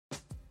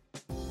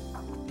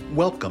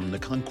Welcome to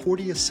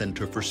Concordia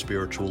Center for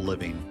Spiritual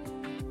Living.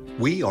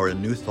 We are a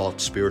New Thought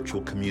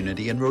spiritual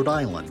community in Rhode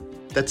Island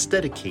that's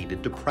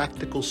dedicated to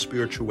practical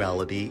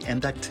spirituality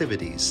and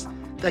activities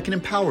that can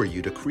empower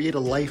you to create a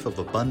life of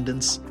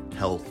abundance,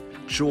 health,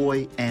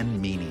 joy,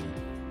 and meaning.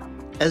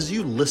 As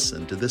you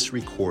listen to this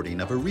recording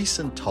of a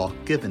recent talk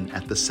given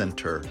at the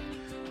center,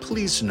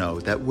 please know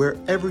that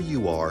wherever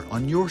you are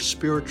on your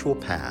spiritual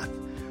path,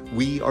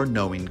 we are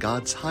knowing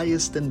God's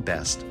highest and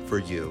best for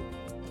you.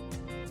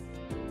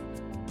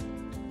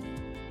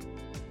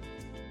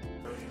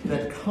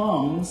 That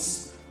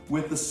comes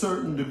with a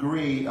certain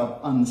degree of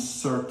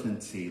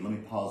uncertainty. Let me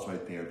pause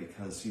right there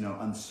because,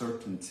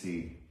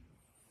 uncertainty,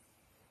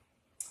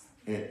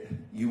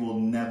 you will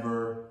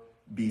never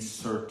be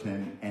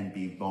certain and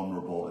be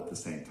vulnerable at the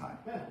same time.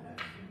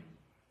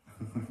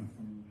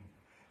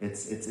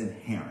 It's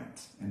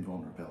inherent in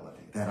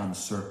vulnerability, that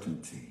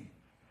uncertainty.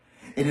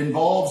 It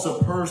involves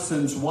a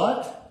person's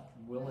what?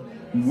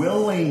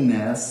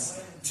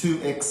 Willingness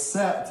to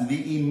accept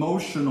the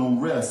emotional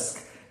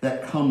risk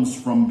that comes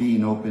from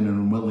being open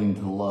and willing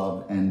to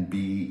love and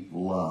be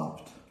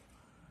loved.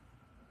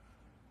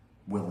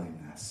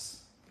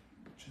 Willingness.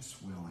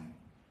 Just willing.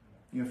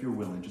 If you're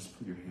willing, just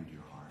put your hand to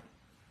your heart.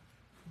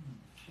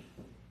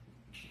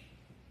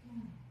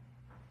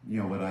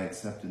 What I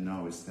accept and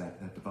know is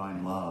that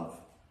divine love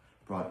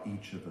brought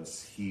each of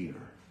us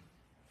here.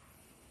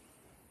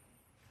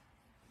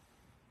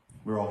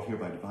 We're all here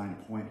by divine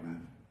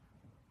appointment.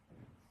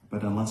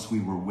 But unless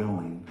we were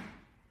willing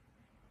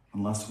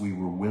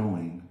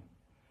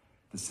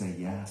to say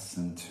yes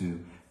and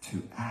to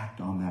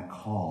act on that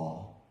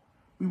call,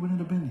 we wouldn't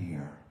have been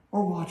here,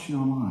 or watching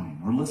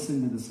online, or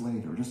listening to this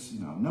later. Just,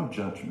 no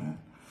judgment,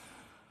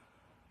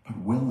 but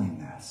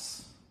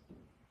willingness.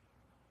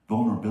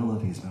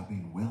 Vulnerability is about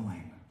being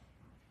willing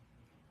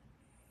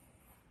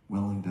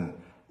to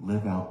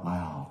live out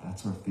loud.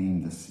 That's our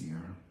theme this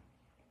year.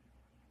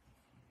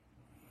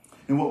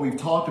 And what we've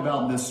talked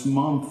about this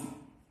month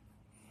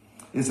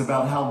is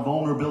about how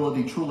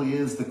vulnerability truly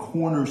is the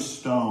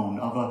cornerstone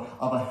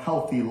of a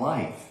healthy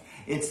life.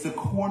 It's the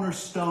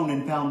cornerstone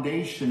and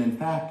foundation, in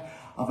fact,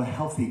 of a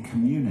healthy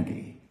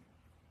community.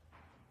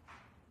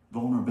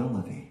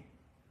 Vulnerability.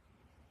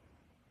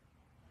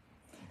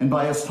 And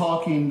by us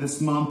talking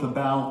this month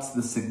about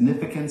the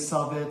significance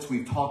of it,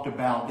 we've talked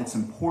about its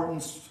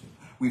importance,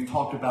 we've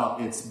talked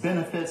about its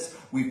benefits,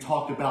 we've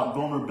talked about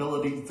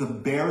vulnerability, the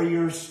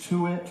barriers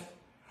to it.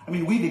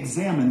 We've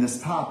examined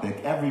this topic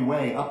every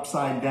way,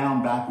 upside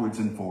down, backwards,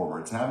 and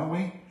forwards, haven't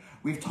we?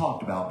 We've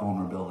talked about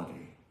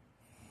vulnerability.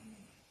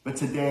 But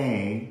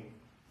today,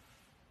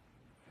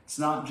 it's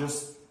not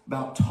just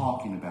about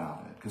talking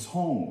about it. Because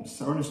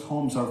Ernest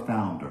Holmes, our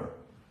founder,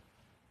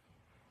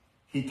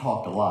 he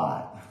talked a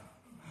lot.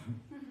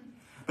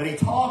 But he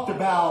talked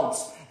about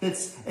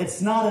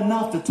it's not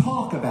enough to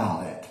talk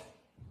about it.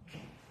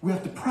 We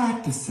have to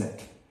practice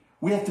it.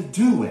 We have to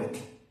do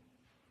it.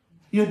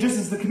 Just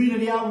as the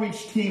community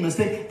outreach team, as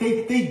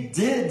they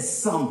did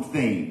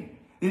something.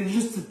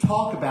 Just to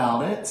talk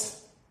about it.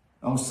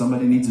 Oh,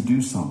 somebody needs to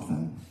do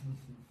something.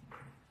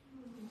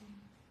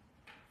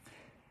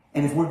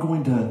 And if we're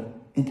going to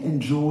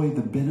enjoy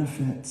the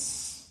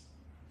benefits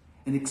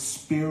and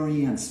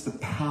experience the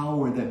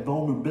power that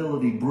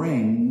vulnerability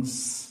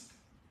brings,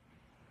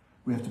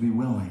 we have to be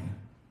willing.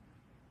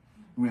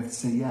 We have to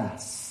say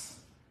yes.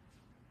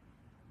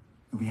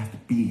 And we have to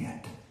be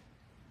it.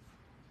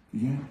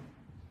 Yeah?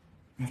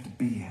 We have to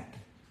be it.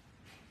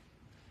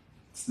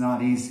 It's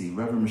not easy.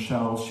 Reverend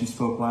Michelle, she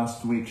spoke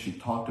last week. She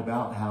talked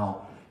about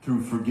how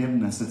through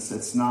forgiveness,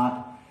 it's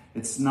not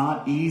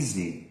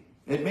easy.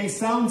 It may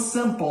sound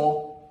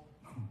simple,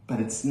 but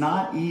it's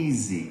not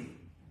easy.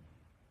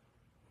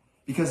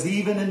 Because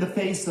even in the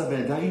face of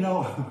it,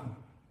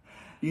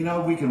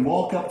 we can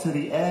walk up to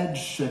the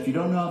edge. If you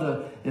don't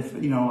know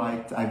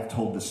I've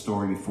told this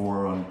story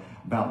before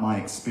about my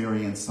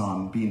experience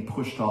on being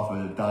pushed off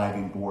of a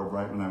diving board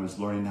right when I was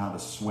learning how to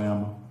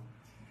swim.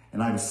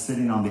 And I was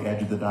sitting on the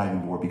edge of the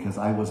diving board because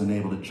I wasn't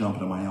able to jump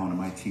on my own, and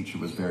my teacher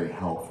was very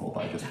helpful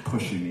by just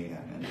pushing me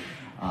in.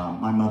 And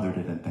my mother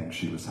didn't think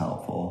she was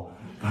helpful.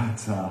 But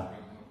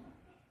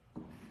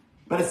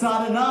it's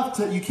not enough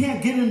you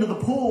can't get into the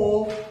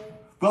pool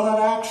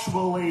without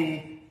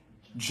actually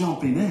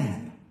jumping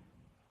in.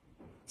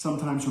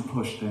 Sometimes we're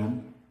pushed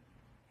in.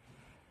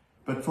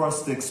 But for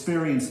us to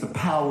experience the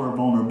power of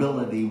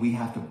vulnerability, we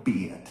have to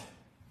be it.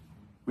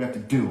 We have to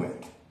do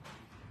it.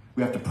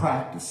 We have to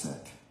practice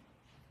it.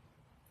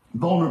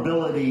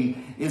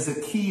 Vulnerability is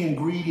a key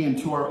ingredient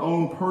to our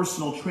own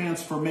personal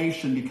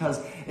transformation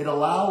because it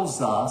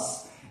allows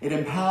us, it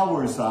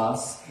empowers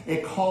us,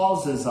 it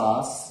causes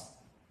us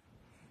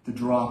to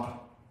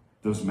drop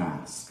those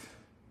masks,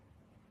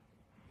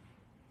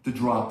 to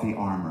drop the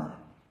armor,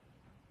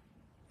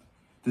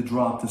 to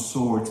drop the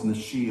swords and the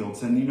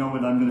shields. And you know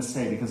what I'm going to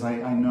say, because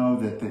I know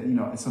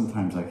that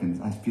sometimes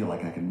I feel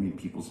like I can read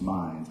people's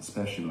minds,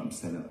 especially when I'm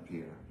standing up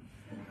here.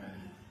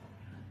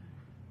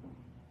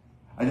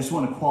 I just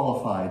want to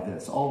qualify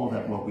this. All of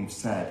that, what we've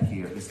said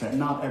here, is that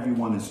not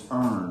everyone has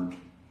earned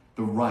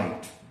the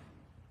right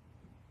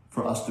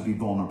for us to be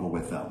vulnerable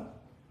with them.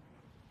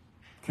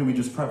 Can we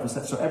just preface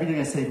that? So everything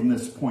I say from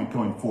this point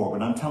going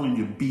forward, I'm telling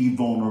you, be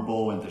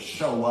vulnerable and to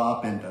show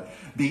up and to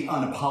be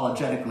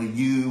unapologetically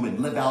you and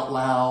live out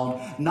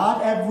loud.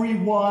 Not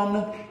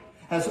everyone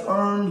has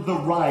earned the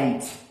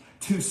right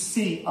to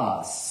see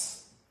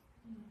us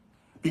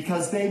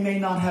because they may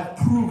not have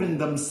proven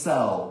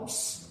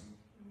themselves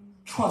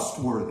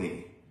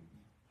trustworthy.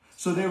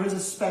 So there is a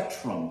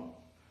spectrum.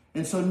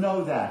 And so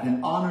know that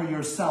and honor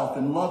yourself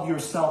and love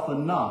yourself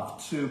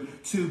enough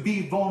to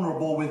be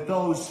vulnerable with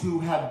those who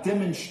have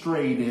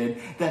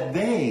demonstrated that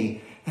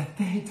they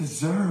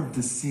deserve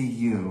to see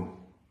you.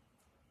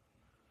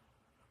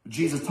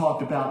 Jesus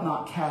talked about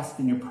not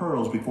casting your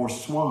pearls before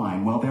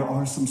swine. Well, there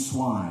are some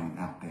swine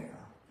out there.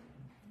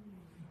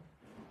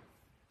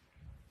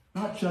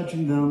 Not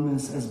judging them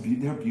as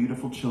they're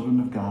beautiful children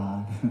of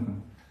God.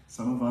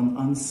 Some of them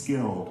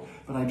unskilled,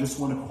 but I just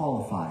want to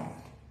qualify it.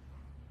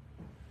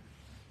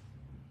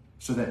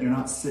 So that you're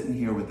not sitting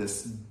here with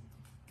this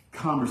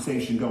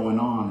conversation going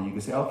on and you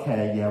can say,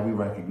 okay, yeah, we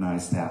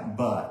recognize that.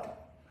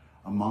 But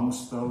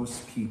amongst those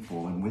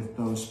people and with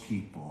those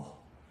people,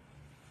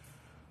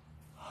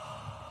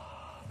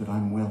 that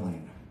I'm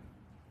willing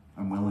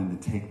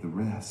to take the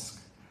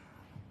risk.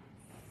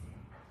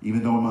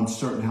 Even though I'm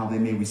uncertain how they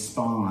may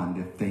respond,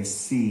 if they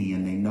see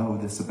and they know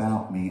this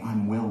about me,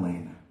 I'm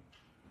willing.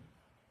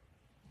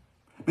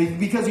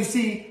 Because you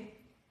see,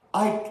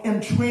 I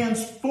am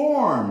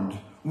transformed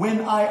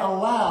when I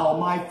allow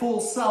my full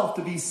self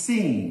to be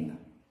seen.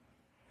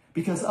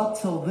 Because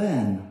up till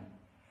then,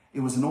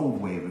 it was an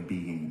old way of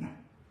being.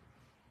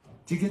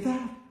 Do you get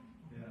that?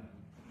 Yeah.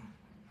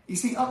 You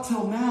see, up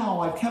till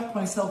now, I've kept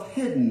myself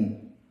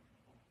hidden.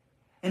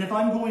 And if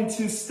I'm going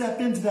to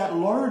step into that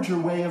larger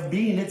way of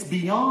being, it's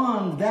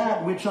beyond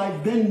that which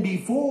I've been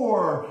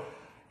before.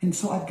 And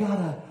so I've got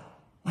to,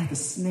 like a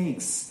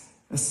snake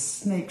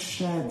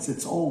sheds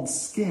its old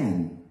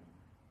skin.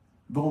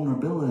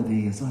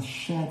 Vulnerability is us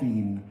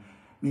shedding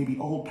maybe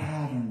old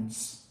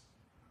patterns,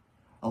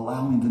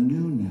 allowing the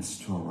newness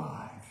to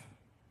arrive,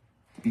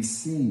 to be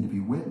seen, to be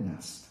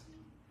witnessed.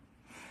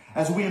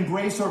 As we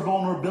embrace our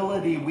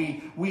vulnerability,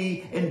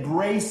 we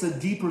embrace a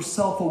deeper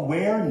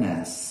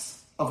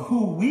self-awareness of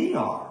who we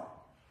are.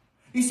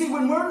 You see,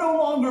 when we're no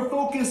longer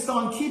focused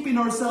on keeping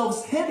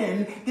ourselves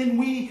hidden, then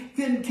we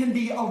can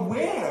be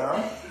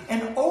aware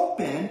and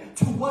open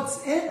to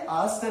what's in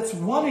us that's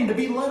wanting to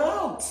be let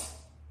out.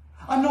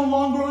 I'm no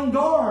longer on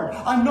guard.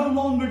 I'm no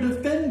longer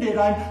defended.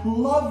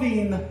 I'm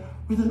loving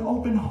with an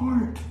open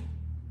heart.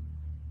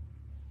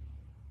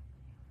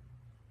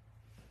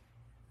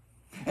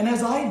 And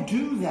as I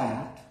do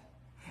that,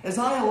 as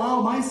I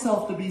allow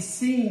myself to be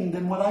seen,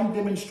 then what I'm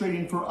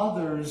demonstrating for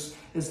others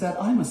is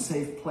that I'm a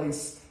safe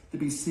place to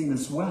be seen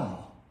as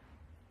well.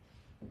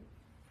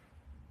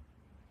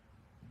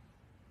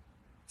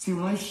 See,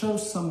 when I show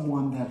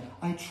someone that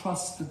I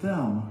trust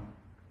them,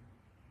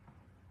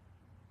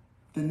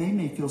 then they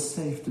may feel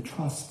safe to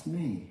trust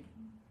me.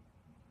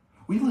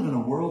 We live in a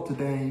world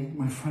today,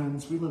 my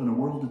friends, we live in a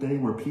world today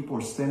where people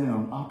are standing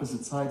on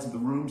opposite sides of the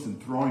rooms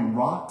and throwing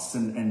rocks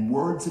and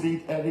words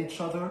at each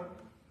other.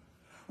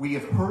 We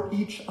have hurt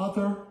each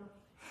other.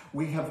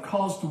 We have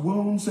caused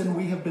wounds and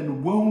we have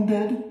been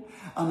wounded.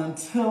 And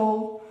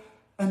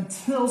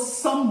until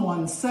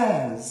someone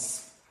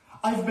says,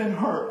 I've been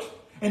hurt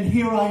and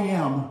here I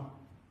am.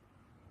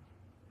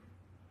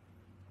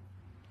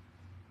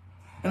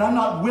 And I'm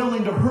not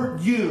willing to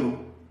hurt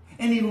you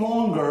any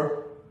longer.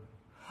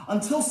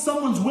 Until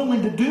someone's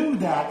willing to do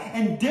that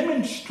and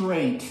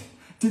demonstrate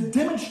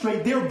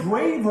their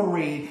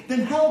bravery,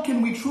 then how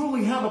can we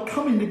truly have a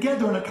coming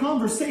together and a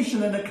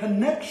conversation and a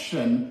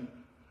connection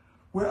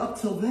where up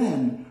till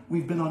then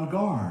we've been on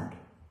guard?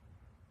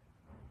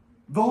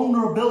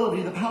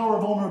 Vulnerability, the power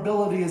of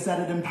vulnerability is that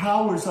it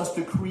empowers us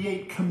to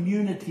create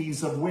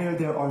communities of where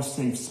there are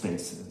safe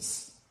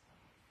spaces,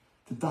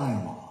 to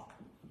dialogue,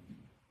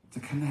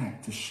 to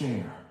connect, to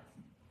share.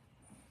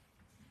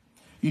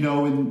 You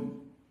know,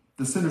 in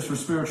the Centers for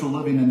Spiritual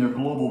Living in their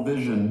global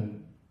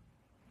vision,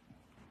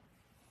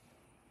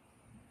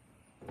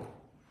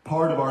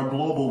 part of our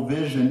global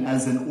vision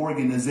as an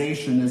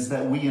organization is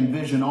that we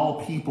envision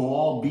all people,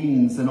 all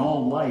beings, and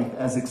all life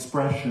as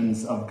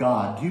expressions of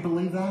God. Do you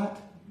believe that?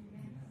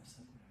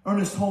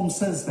 Ernest Holmes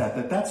says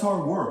that's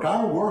our work.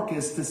 Our work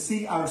is to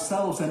see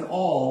ourselves and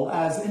all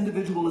as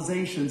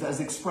individualizations, as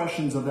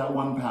expressions of that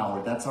one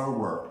power. That's our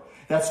work.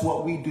 That's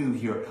what we do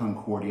here at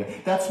Concordia.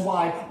 That's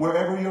why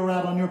wherever you're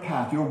at on your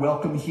path, you're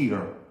welcome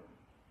here.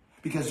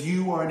 Because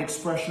you are an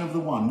expression of the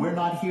one. We're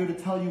not here to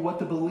tell you what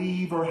to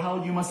believe or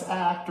how you must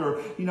act or,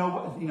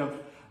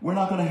 we're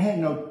not going to hang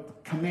no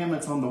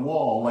commandments on the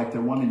wall like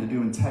they're wanting to do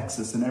in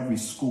Texas in every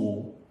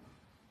school.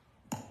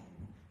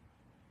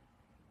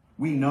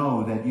 We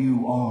know that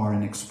you are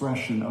an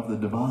expression of the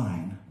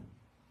divine.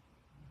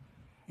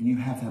 And you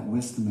have that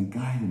wisdom and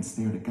guidance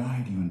there to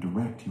guide you and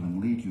direct you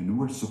and lead you. And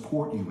we're to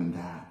support you in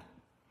that.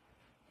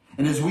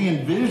 And as we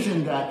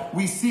envision that,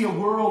 we see a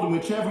world in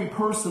which every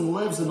person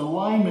lives in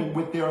alignment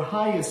with their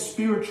highest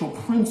spiritual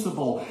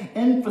principle,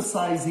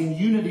 emphasizing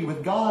unity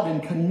with God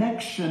and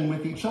connection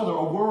with each other.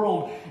 A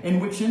world in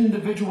which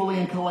individually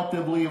and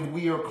collectively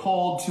we are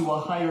called to a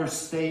higher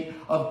state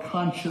of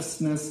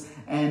consciousness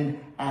and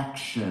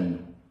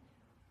action.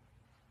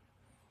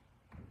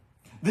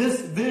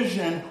 This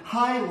vision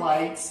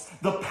highlights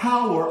the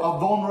power of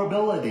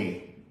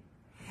vulnerability.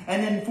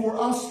 And for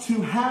us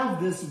to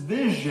have this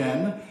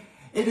vision,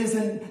 it is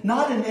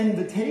not an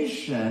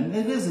invitation.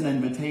 It is an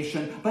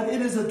invitation, but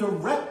it is a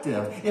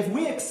directive. If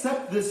we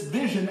accept this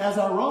vision as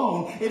our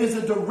own, it is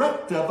a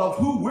directive of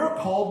who we're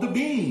called to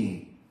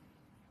be.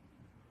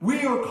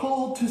 We are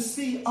called to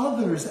see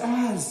others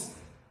as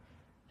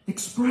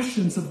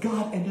expressions of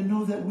God and to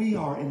know that we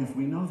are. And if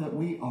we know that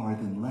we are,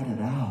 then let it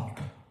out.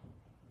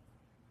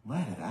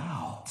 Let it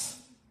out.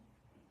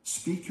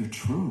 Speak your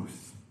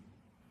truth.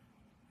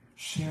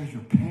 Share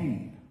your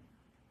pain.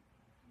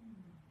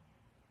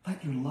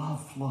 Let your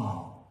love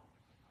flow.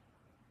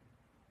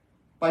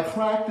 By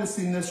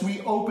practicing this,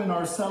 we open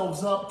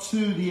ourselves up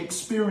to the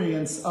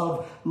experience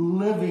of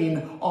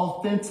living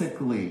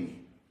authentically.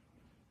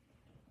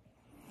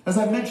 As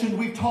I mentioned,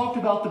 we've talked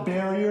about the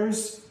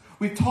barriers.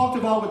 We've talked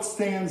about what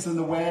stands in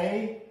the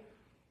way.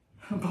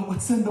 But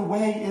what's in the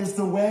way is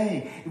the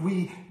way.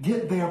 We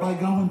get there by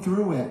going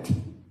through it.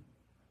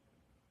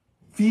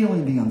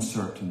 Feeling the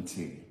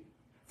uncertainty.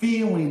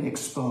 Feeling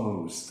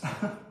exposed.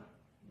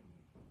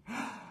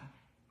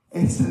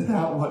 Isn't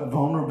that what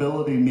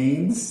vulnerability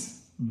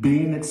means?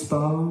 Being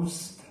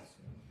exposed?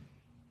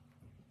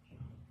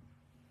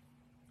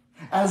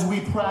 As we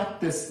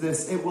practice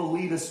this, it will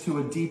lead us to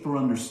a deeper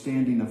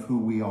understanding of who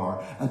we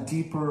are, a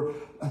deeper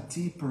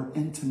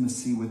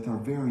intimacy with our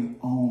very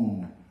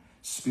own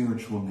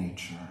spiritual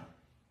nature.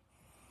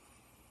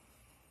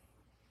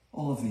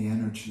 All of the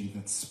energy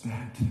that's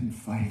spent in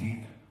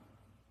fighting,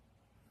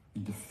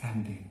 in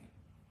defending.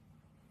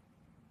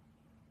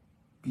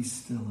 Be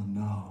still and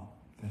know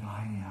that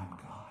I am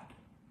God.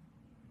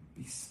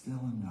 Be still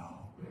and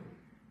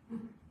know.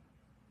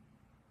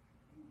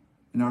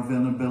 In our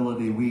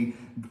vulnerability, we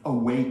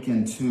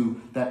awaken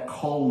to that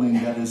calling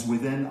that is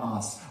within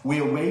us. We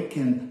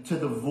awaken to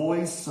the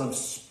voice of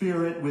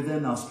spirit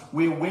within us.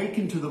 We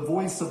awaken to the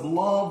voice of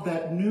love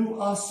that knew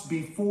us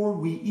before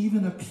we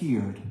even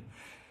appeared.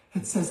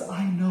 It says,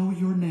 I know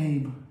your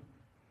name.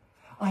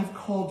 I've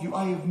called you.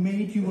 I have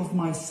made you of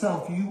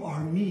myself. You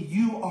are me.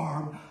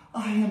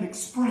 I am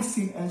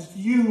expressing as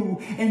you,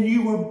 and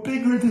you are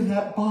bigger than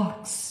that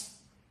box.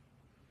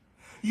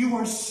 You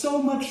are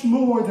so much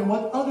more than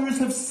what others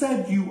have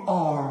said you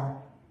are.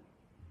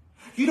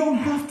 You don't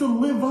have to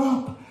live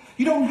up.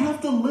 You don't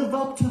have to live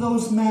up to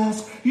those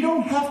masks. You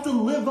don't have to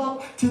live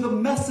up to the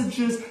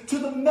messages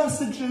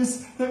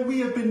that we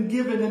have been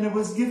given, and it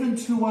was given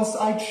to us.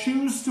 I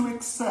choose to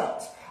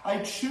accept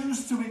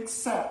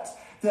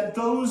that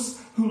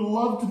those who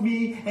loved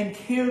me and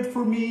cared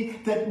for me,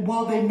 that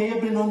while they may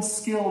have been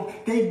unskilled,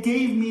 they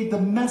gave me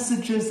the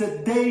messages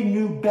that they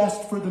knew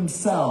best for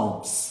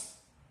themselves.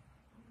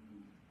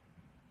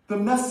 The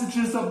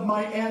messages of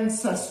my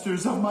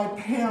ancestors, of my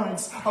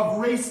parents, of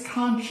race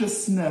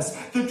consciousness.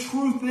 The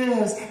truth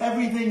is,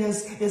 everything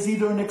is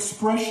either an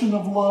expression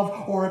of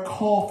love or a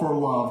call for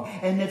love.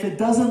 And if it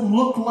doesn't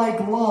look like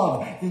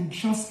love, then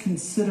just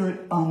consider it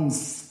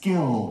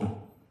unskilled.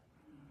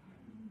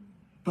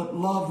 But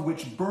love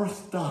which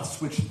birthed us,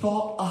 which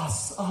thought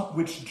us up,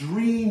 which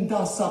dreamed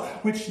us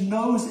up, which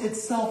knows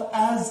itself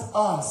as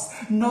us,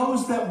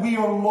 knows that we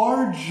are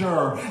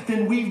larger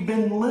than we've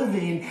been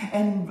living,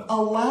 and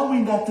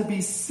allowing that to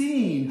be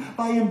seen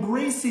by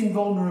embracing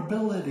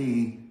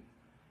vulnerability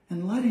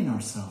and letting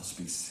ourselves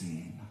be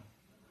seen.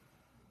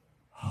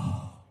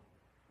 Oh,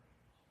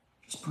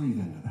 just breathe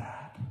into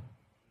that.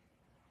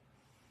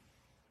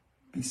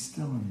 Be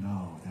still and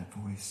know that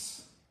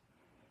voice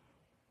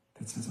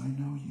that says, I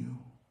know you.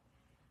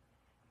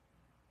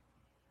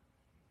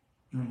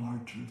 You're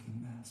larger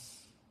than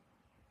this.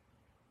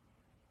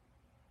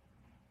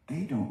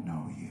 They don't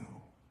know you.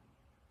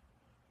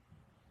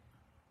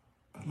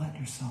 But let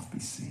yourself be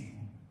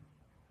seen.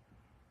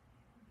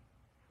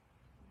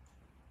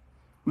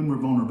 When we're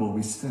vulnerable,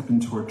 we step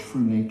into our true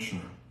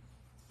nature.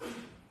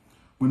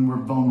 When we're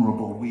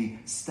vulnerable, we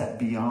step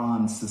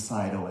beyond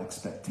societal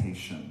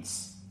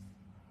expectations.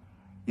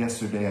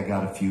 Yesterday, I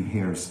got a few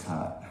hairs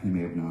cut. You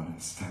may have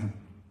noticed.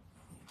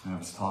 I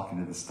was talking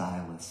to the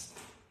stylist.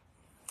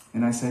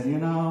 And I said,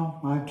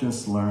 I've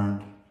just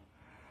learned.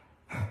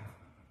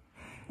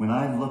 When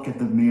I look at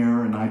the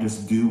mirror and I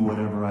just do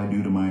whatever I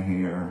do to my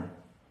hair,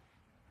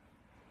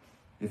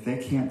 if they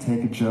can't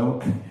take a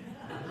joke,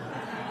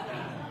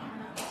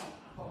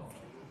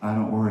 I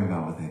don't worry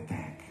about what they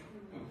think.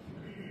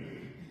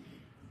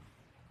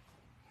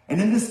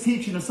 And in this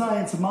teaching of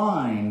Science of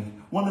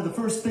Mind, one of the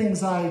first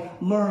things I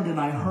learned and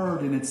I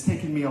heard, and it's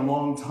taken me a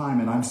long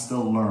time and I'm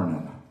still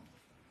learning,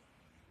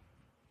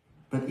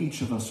 but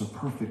each of us are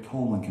perfect,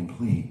 whole, and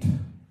complete.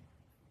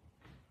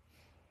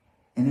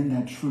 And in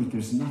that truth,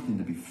 there's nothing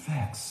to be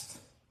fixed.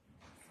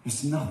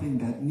 There's nothing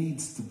that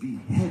needs to be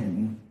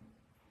hidden.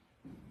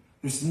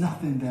 There's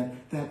nothing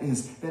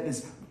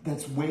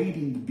that's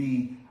waiting to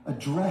be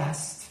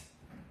addressed.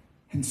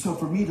 And so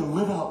for me to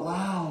live out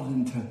loud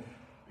and to,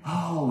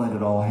 let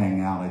it all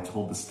hang out, I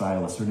told the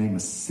stylist, her name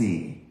is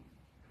C.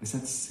 I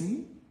said,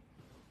 C?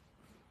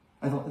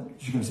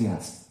 She goes,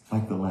 yes,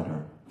 like the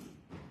letter.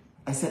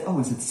 I said, oh,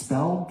 is it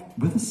spelled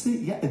with a C?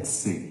 Yeah, it's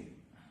C.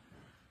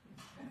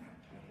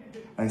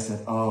 I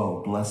said,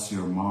 oh, bless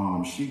your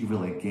mom. She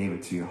really gave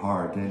it to you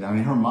hard, didn't I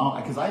mean, her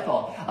mom, because I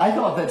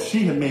thought that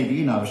she had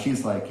maybe,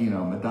 she's like,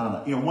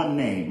 Madonna, one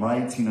name,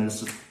 right?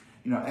 Just,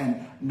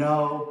 and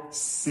no,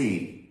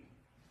 C.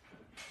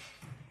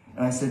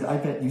 And I said, I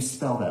bet you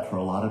spell that for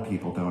a lot of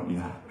people, don't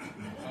you?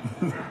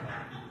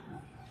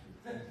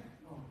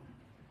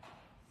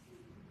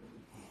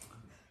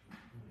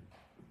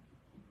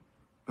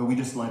 But we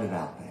just let it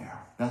out there.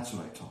 That's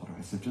what I told her.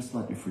 I said, just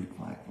let your freak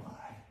flag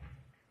fly.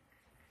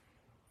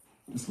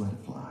 Just let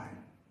it fly.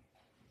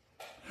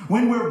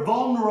 When we're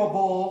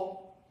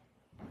vulnerable,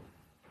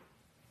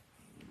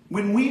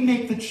 when we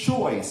make the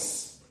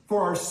choice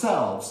for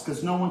ourselves,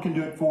 because no one can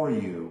do it for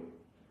you,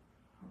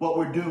 what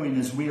we're doing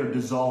is we are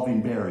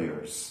dissolving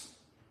barriers.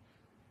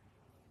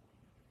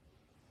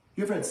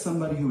 You ever had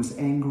somebody who was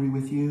angry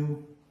with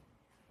you,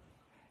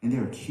 and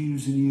they're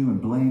accusing you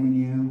and blaming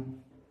you?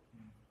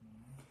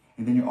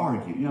 And then you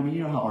argue. You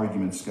know how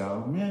arguments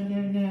go.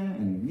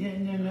 And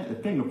the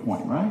finger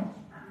point, right?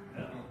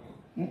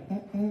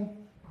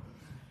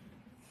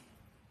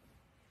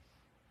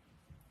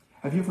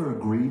 Have you ever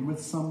agreed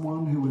with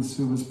someone who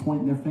was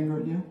pointing their finger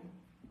at you?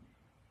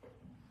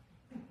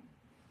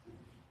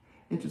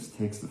 It just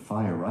takes the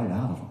fire right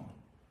out of them.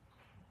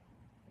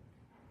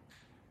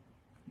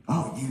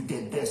 Oh, you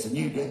did this and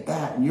you did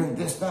that and you're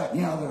this, that, and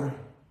the other.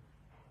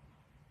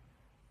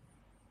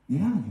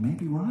 Yeah, you may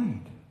be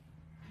right.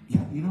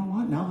 Yeah, you know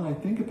what? Now that I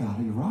think about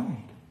it, you're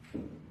right.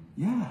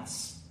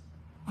 Yes,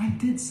 I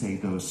did say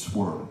those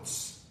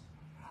words.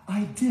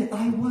 I did.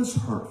 I was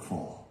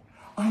hurtful.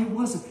 I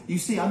wasn't. You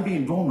see, I'm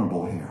being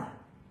vulnerable here.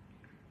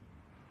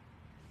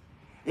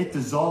 It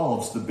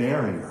dissolves the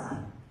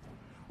barrier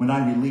when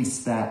I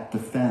release that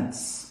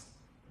defense.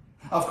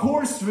 Of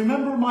course,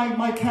 remember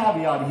my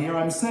caveat here.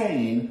 I'm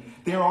saying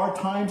there are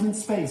times and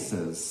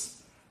spaces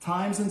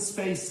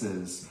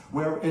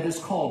where it is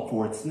called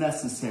for, it's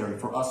necessary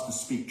for us to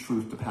speak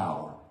truth to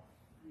power.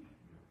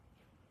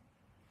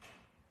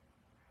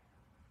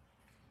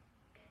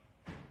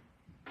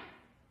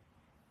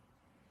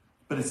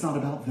 But it's not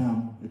about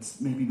them. It's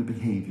maybe the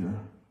behavior.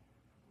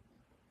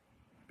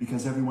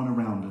 Because everyone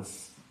around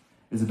us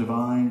is a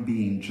divine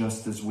being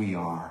just as we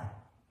are.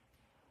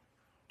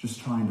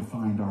 Just trying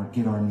to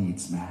get our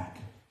needs met.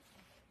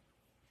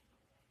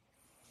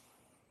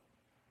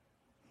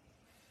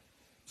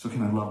 So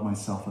can I love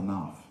myself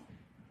enough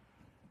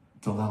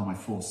to allow my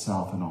full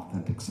self and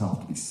authentic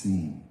self to be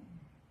seen?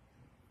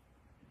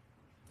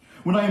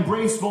 When I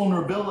embrace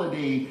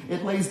vulnerability,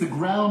 it lays the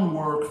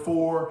groundwork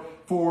for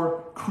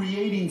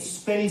creating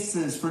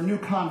spaces for new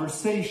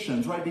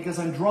conversations, right? Because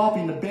I'm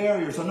dropping the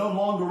barriers. I'm no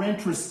longer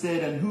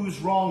interested in who's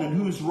wrong and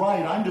who's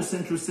right. I'm just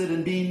interested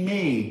in being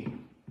me.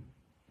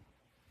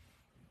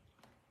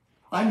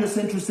 I'm just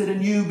interested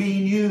in you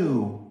being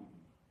you.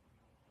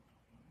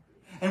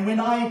 And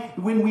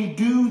when we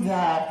do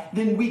that,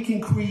 then we can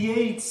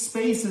create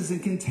spaces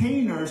and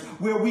containers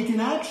where we can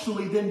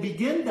actually then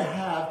begin to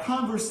have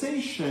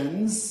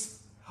conversations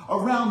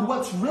around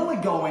what's really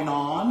going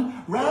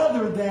on,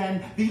 rather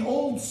than the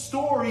old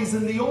stories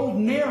and the old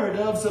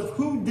narratives of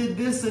who did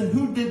this and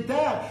who did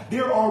that.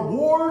 There are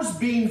wars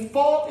being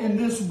fought in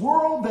this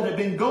world that have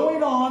been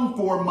going on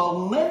for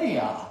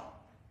millennia.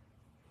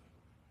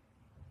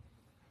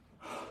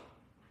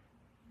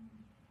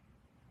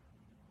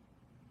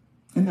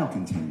 And they'll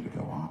continue to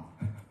go on.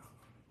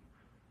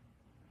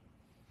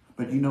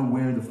 But you know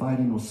where the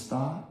fighting will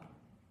stop?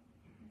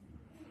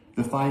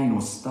 The fighting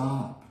will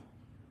stop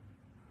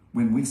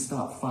when we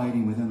stop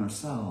fighting within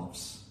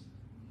ourselves.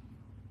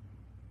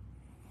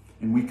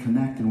 And we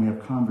connect and we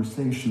have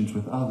conversations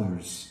with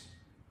others.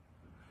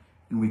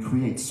 And we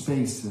create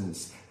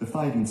spaces. The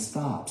fighting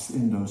stops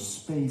in those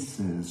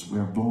spaces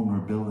where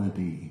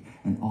vulnerability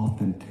and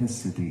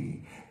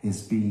authenticity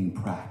is being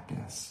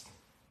practiced.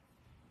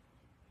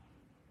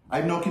 I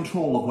have no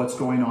control of what's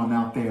going on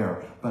out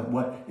there, but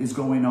what is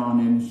going on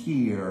in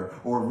here,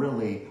 or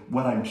really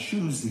what I'm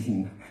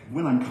choosing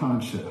when I'm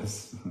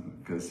conscious,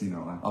 because,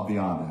 I'll be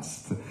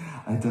honest,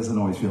 it doesn't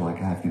always feel like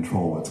I have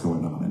control of what's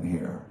going on in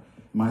here.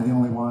 Am I the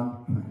only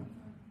one?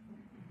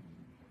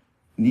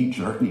 Knee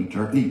jerk, knee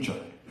jerk, knee jerk.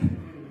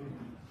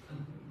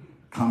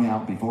 Come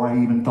out before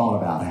I even thought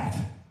about it.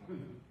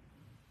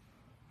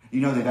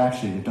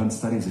 They've done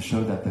studies that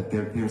show that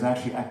there's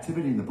actually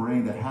activity in the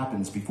brain that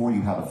happens before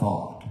you have a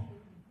thought.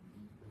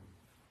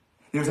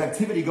 There's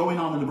activity going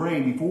on in the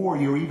brain before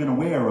you're even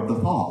aware of the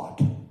thought.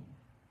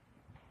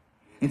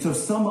 And so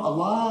a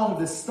lot of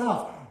this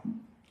stuff,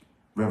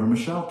 Reverend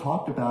Michelle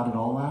talked about it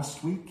all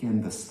last week,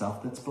 and the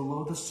stuff that's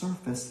below the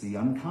surface, the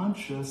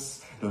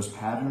unconscious, those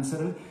patterns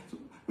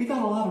We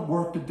got a lot of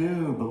work to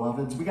do,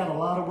 beloveds. We got a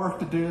lot of work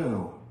to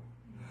do.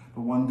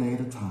 But one day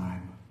at a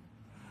time,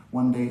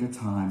 one day at a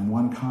time,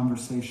 one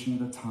conversation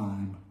at a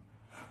time,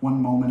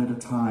 one moment at a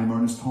time.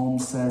 Ernest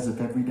Holmes says if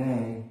every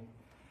day,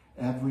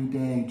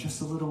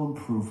 just a little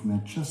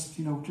improvement, just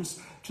a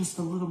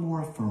little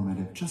more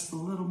affirmative, just a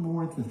little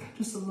more,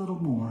 just a little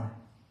more.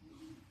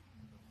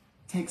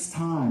 Takes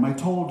time. I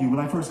told you when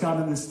I first got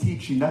into this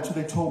teaching, that's what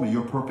they told me.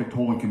 You're perfect,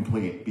 whole, and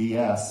complete.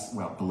 BS.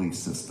 Well, belief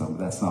system.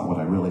 That's not what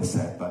I really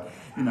said, but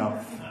I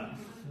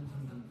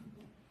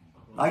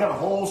got a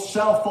whole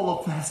shelf full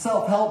of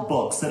self-help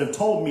books that have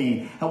told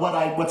me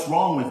what's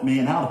wrong with me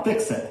and how to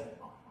fix it.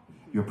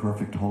 You're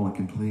perfect, whole, and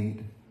complete.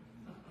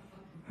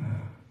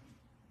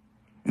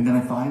 And then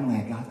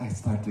I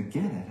start to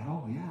get it.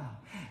 Oh yeah.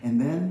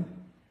 And then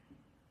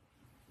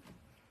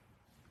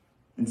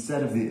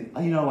instead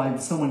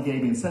of someone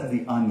gave me, instead of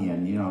the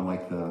onion,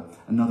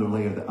 another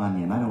layer of the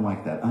onion. I don't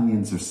like that.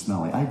 Onions are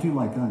smelly. I do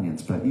like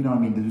onions, but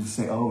to just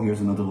say, oh,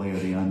 here's another layer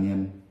of the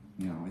onion.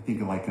 I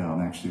think of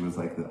actually it was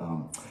like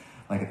an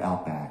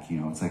Outback,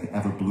 it's like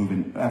ever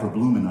blooming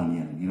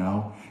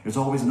onion, There's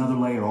always another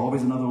layer,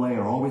 always another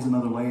layer, always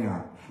another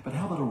layer. But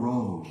how about a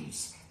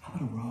rose? How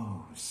about a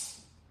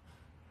rose?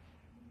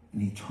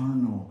 An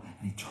eternal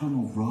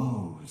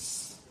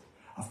rose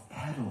of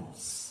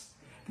petals.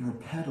 There are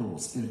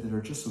petals that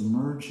are just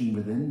emerging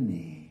within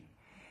me.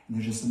 And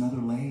there's just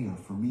another layer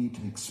for me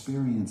to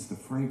experience the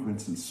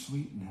fragrance and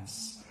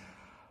sweetness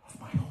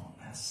of my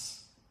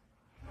wholeness.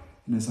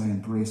 And as I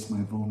embrace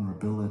my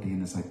vulnerability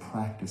and as I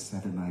practice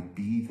that and I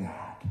be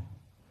that,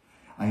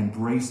 I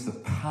embrace the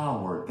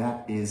power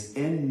that is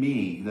in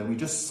me that we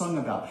just sung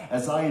about.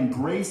 As I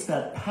embrace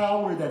that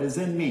power that is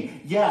in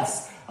me,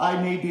 yes, I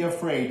may be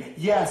afraid.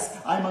 Yes,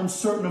 I'm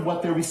uncertain of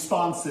what their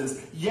response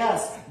is.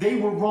 Yes, they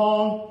were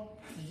wrong.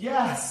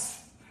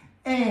 Yes,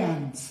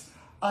 and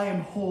I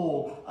am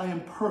whole, I am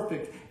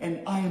perfect,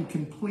 and I am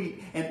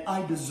complete, and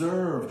I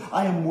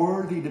am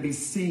worthy to be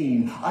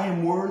seen, I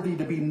am worthy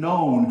to be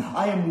known,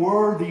 I am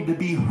worthy to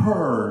be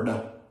heard.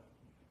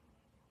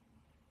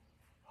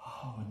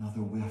 Oh,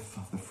 another whiff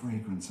of the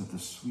fragrance of the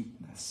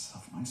sweetness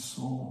of my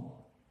soul.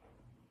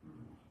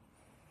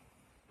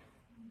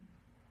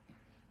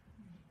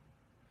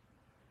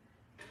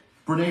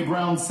 Brene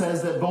Brown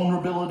says that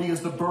vulnerability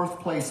is the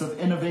birthplace of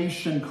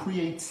innovation,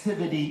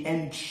 creativity,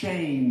 and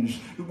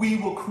change. We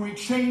will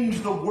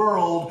change the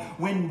world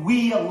when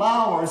we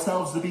allow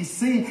ourselves to be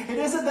seen. It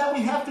isn't that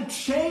we have to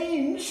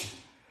change.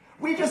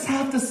 We just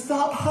have to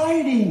stop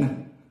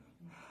hiding.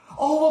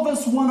 All of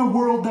us want a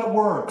world that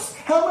works.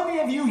 How many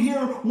of you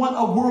here want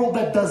a world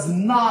that does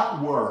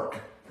not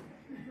work?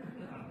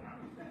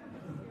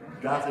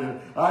 Gotcha.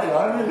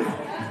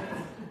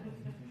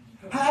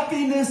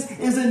 Happiness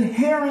is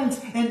inherent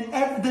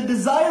the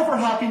desire for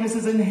happiness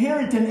is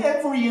inherent in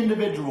every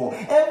individual,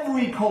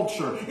 every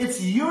culture. It's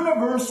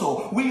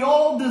universal. We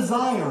all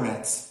desire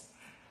it.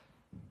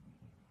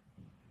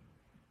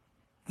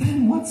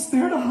 Then what's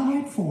there to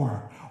hide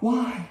for?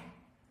 Why?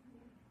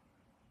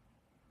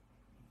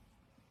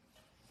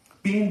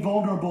 Being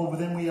vulnerable,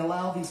 then we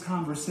allow these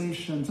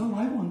conversations. Oh,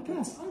 I want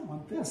this. I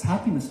want this.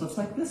 Happiness looks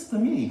like this to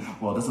me.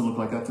 Well, does it look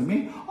like that to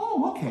me?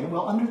 Oh, okay.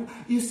 Well,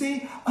 you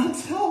see,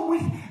 until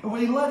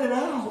we let it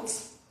out,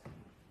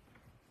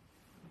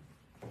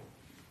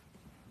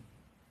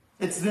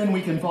 it's then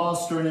we can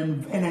foster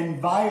an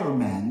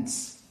environment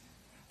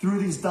through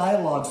these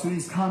dialogues, through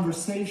these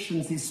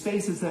conversations, these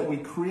spaces that we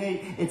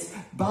create. It's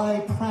by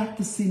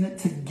practicing it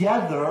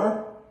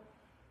together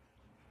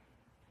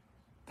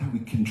that we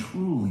can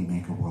truly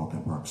make a world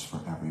that works for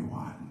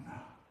everyone.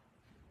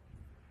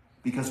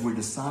 Because we're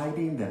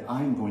deciding that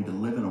I'm going to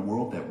live in a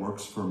world that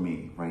works for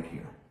me right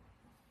here.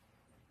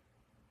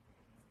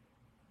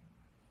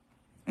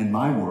 In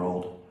my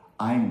world,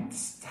 I'm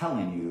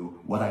telling you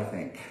what I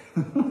think.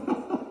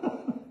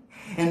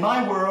 In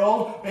my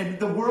world, in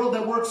the world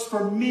that works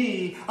for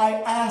me, I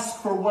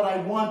ask for what I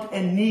want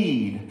and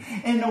need.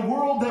 In a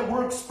world that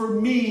works for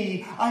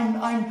me,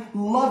 I'm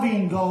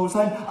loving those.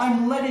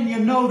 I'm letting you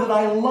know that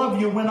I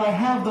love you when I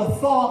have the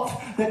thought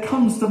that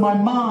comes to my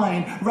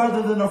mind,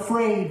 rather than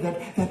afraid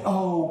that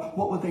oh,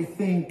 what would they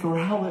think or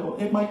how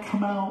it might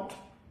come out.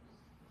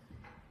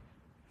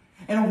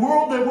 In a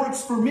world that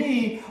works for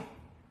me,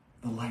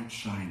 the light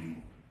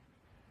shining.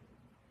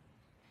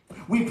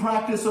 We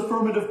practice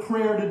affirmative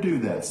prayer to do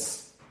this.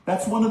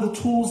 That's one of the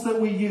tools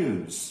that we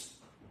use.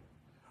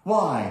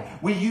 Why?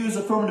 We use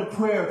affirmative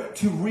prayer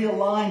to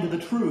realign to the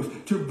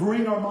truth, to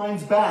bring our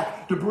minds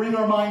back, to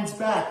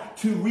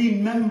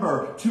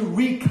remember, to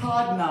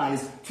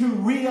recognize, to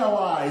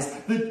realize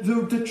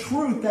the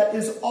truth that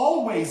is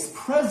always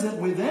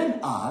present within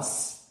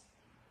us,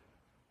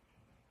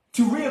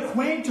 to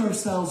reacquaint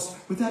ourselves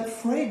with that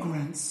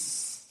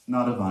fragrance,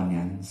 not of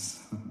onions,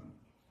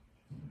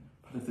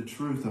 but of the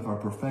truth of our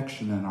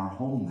perfection and our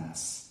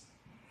wholeness.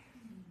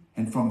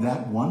 And from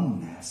that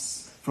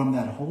oneness, from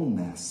that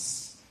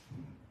wholeness,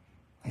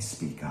 I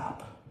speak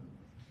up.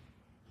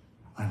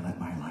 I let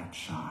my light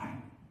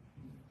shine.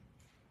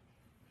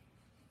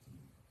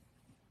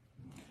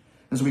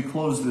 As we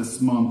close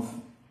this month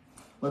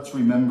Let's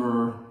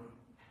remember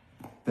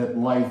that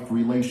life,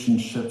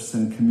 relationships,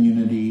 and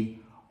community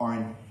are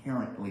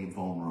inherently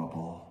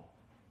vulnerable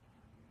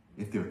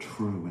if they're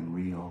true and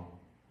real.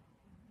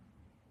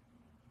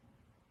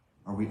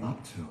 Are we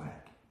up to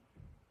it?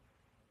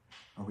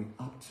 Are we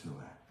up to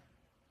it?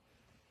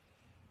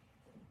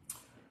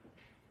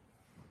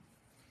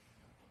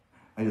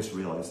 I just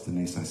realized,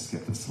 Denise, I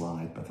skipped a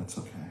slide, but that's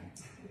okay.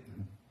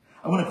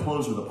 I want to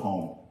close with a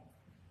poem.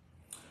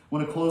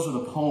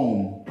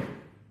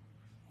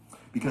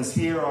 Because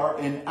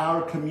in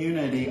our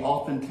community,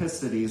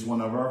 authenticity is one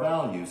of our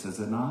values, is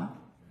it not?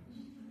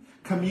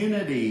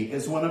 Community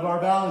is one of our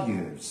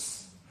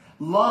values.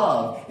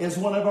 Love is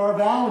one of our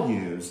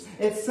values.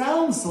 It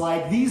sounds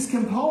like these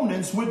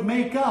components would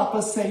make up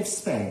a safe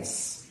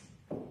space.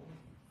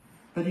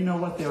 But you know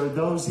what? There are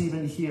those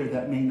even here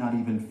that may not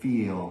even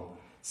feel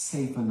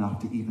safe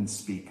enough to even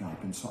speak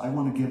up. And so I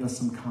want to give us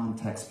some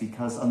context,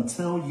 because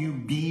until you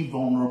be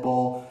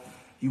vulnerable,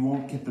 you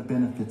won't get the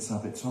benefits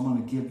of it. So I'm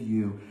going to give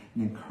you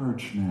an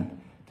encouragement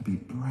to be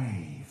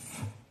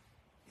brave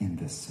in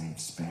this safe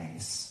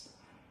space.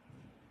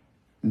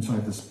 And so I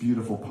have this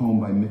beautiful poem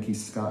by Mickey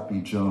Scott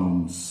B.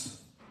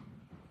 Jones.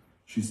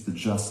 She's the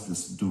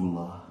justice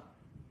doula.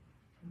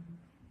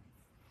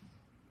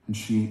 And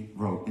she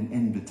wrote an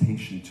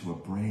invitation to a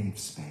brave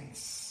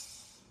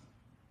space.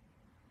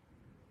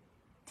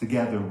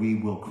 Together we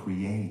will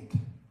create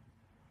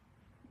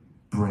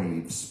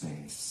brave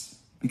space,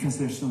 because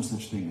there's no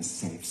such thing as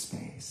safe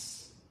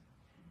space.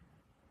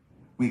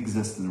 We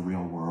exist in the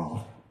real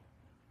world.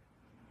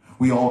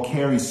 We all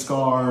carry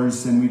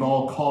scars and we've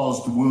all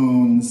caused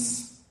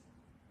wounds.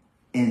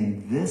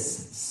 In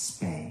this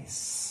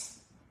space,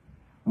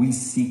 we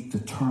seek to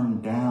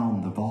turn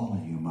down the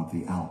volume of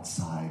the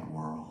outside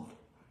world.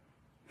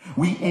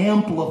 We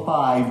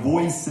amplify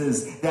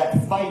voices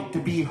that fight to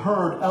be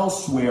heard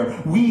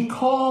elsewhere. We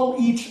call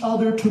each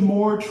other to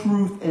more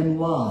truth and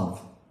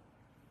love.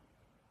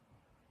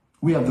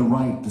 We have the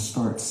right to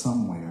start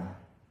somewhere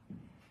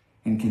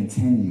and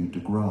continue to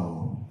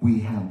grow.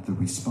 We have the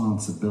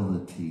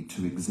responsibility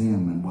to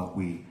examine what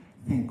we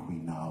think we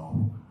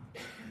know.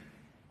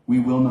 We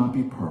will not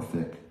be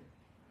perfect.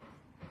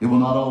 It will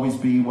not always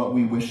be what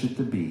we wish it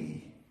to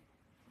be,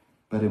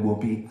 but it will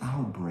be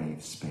our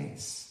brave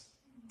space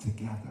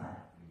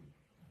together.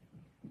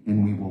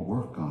 And we will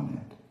work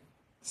on it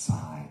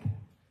side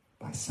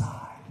by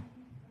side.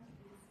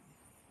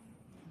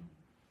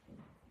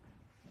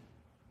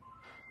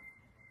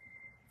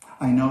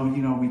 I know,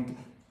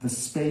 the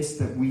space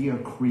that we are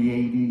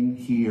creating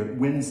here.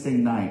 Wednesday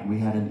night, we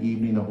had an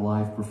evening of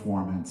live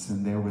performance,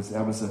 and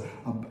that was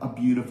a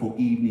beautiful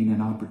evening and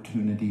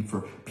opportunity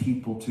for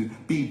people to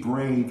be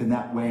brave in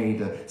that way,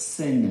 to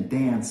sing and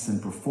dance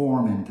and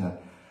perform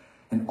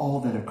and all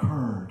that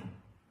occurred.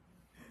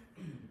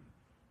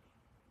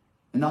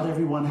 And not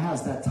everyone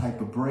has that type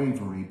of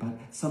bravery, but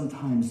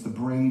sometimes the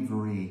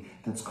bravery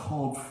that's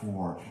called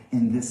for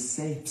in this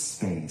safe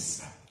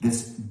space,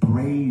 this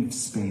brave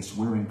space,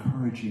 we're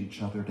encouraging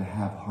each other to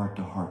have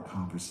heart-to-heart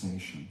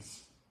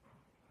conversations,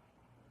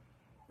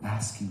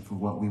 asking for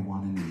what we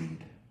want and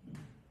need,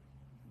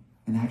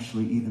 and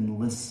actually even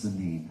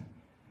listening,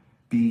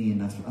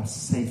 being a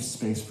safe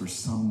space for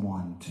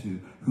someone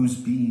who's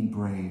being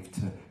brave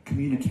to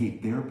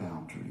communicate their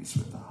boundaries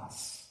with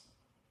us,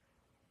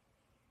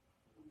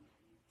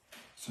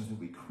 so that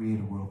we create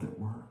a world that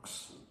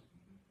works,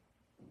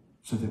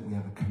 so that we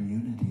have a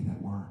community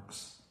that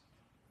works.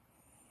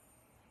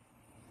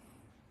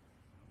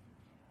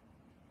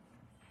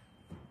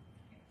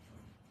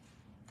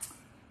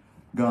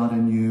 God,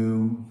 in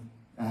you,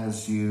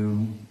 as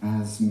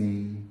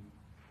me,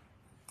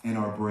 in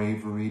our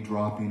bravery,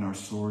 dropping our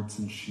swords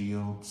and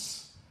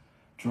shields,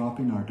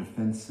 dropping our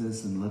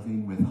defenses and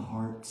living with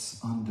hearts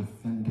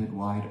undefended,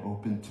 wide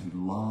open to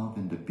love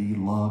and to be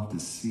loved, to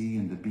see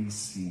and to be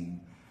seen.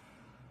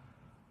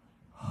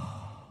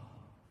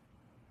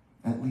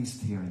 At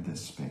least here in this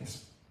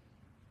space.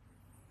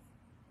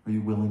 Are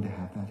you willing to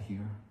have that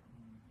here?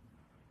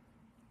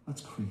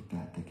 Let's create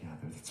that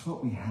together. That's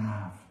what we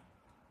have.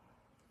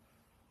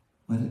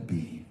 Let it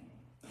be.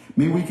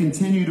 May we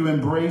continue to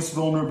embrace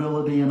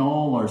vulnerability in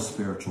all our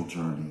spiritual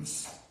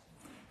journeys.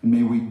 And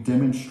may we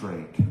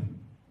demonstrate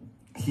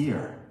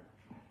here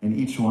in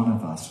each one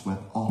of us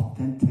what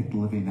authentic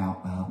living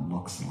out loud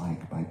looks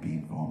like by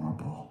being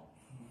vulnerable.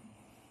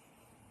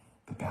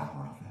 The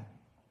power of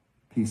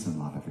it. Peace and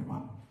love,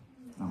 everyone.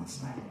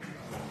 Namaste.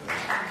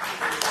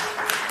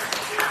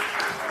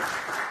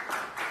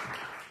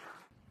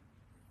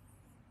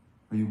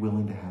 Are you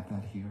willing to have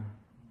that here?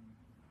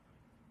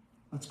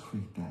 Let's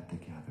create that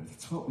together.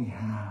 That's what we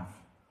have.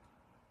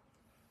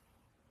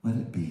 Let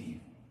it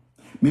be.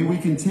 May we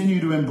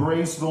continue to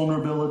embrace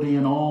vulnerability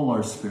in all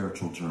our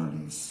spiritual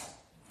journeys.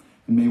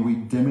 And may we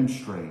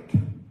demonstrate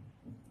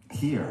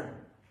here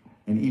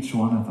in each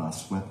one of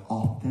us what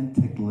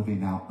authentic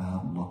living out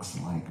loud looks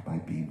like by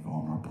being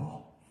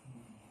vulnerable.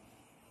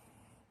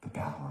 The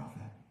power of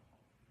it.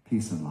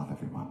 Peace and love,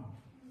 everyone.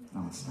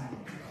 Namaste.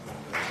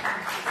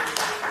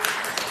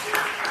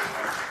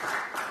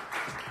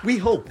 We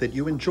hope that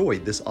you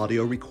enjoyed this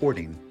audio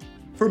recording.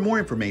 For more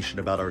information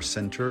about our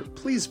center,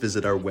 please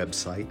visit our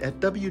website at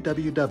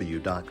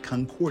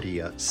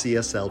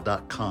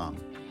www.concordiacsl.com.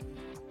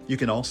 You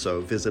can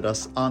also visit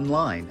us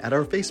online at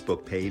our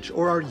Facebook page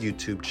or our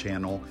YouTube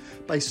channel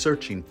by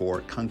searching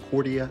for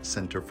Concordia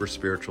Center for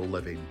Spiritual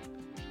Living.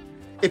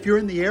 If you're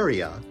in the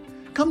area,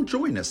 come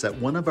join us at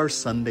one of our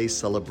Sunday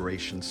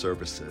celebration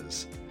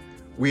services.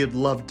 We'd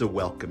love to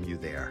welcome you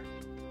there.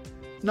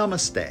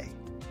 Namaste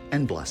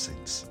and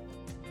blessings.